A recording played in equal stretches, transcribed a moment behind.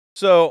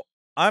So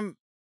I'm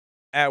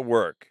at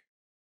work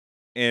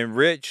and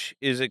Rich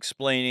is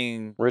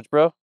explaining, Rich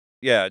bro?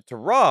 to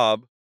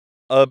Rob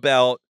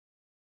about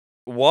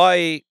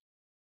why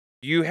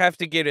you have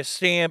to get a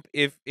stamp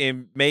if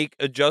and make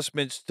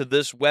adjustments to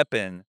this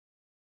weapon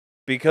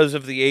because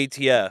of the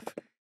ATF.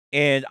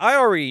 And I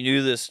already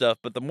knew this stuff,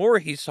 but the more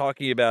he's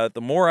talking about it,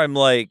 the more I'm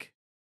like,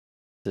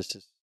 This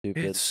is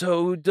stupid. it's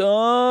so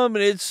dumb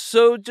and it's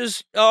so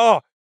just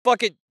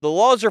fuck it. The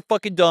laws are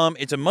fucking dumb.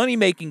 It's a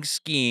money-making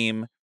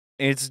scheme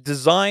and it's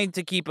designed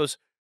to keep us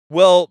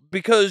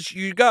because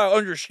you gotta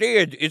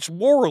understand it's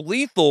more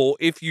lethal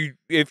if you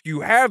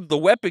have the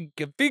weapon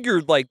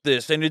configured like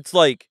this. And it's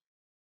like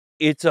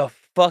it's a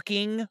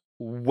fucking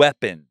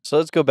weapon. So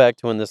let's go back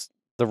to when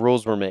the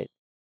rules were made.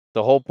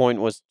 The whole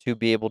point was to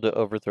be able to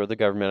overthrow the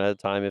government at a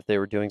time if they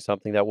were doing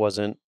something that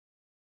wasn't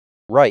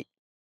right.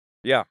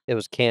 Yeah. It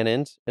was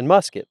cannons and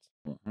muskets.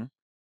 Mm-hmm.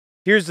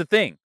 Here's the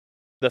thing.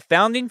 The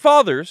founding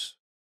fathers,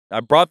 I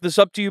brought this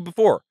up to you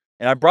before,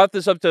 and I brought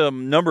this up to a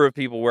number of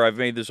people where I've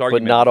made this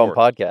argument but not before.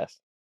 on podcast.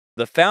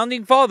 The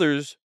founding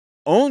fathers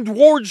owned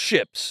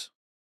warships.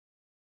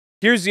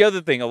 Here's the other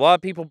thing. A lot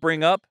of people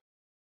bring up,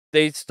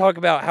 they talk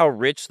about how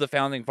rich the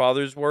founding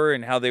fathers were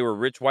and how they were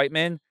rich white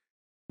men.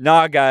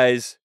 Nah,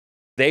 guys,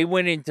 they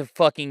went into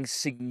fucking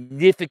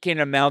significant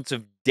amounts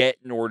of debt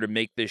in order to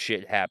make this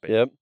shit happen.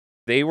 Yep.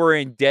 They were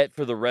in debt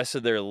for the rest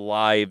of their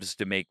lives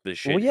to make this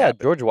shit happen.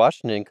 George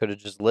Washington could have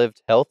just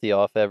lived healthy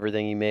off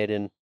everything he made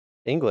in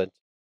England.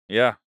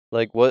 Yeah.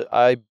 Like what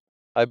I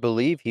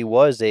believe he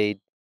was a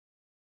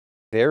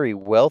very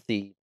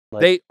wealthy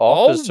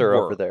officer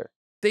over there.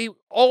 They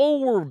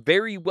all were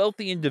very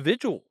wealthy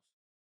individuals,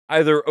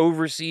 either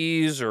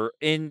overseas or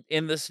in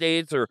the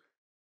States,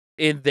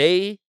 and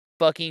they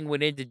fucking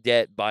went into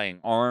debt buying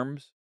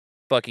arms,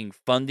 fucking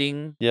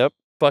funding, Yep.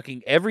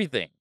 fucking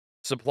everything,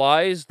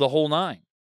 supplies, the whole nine.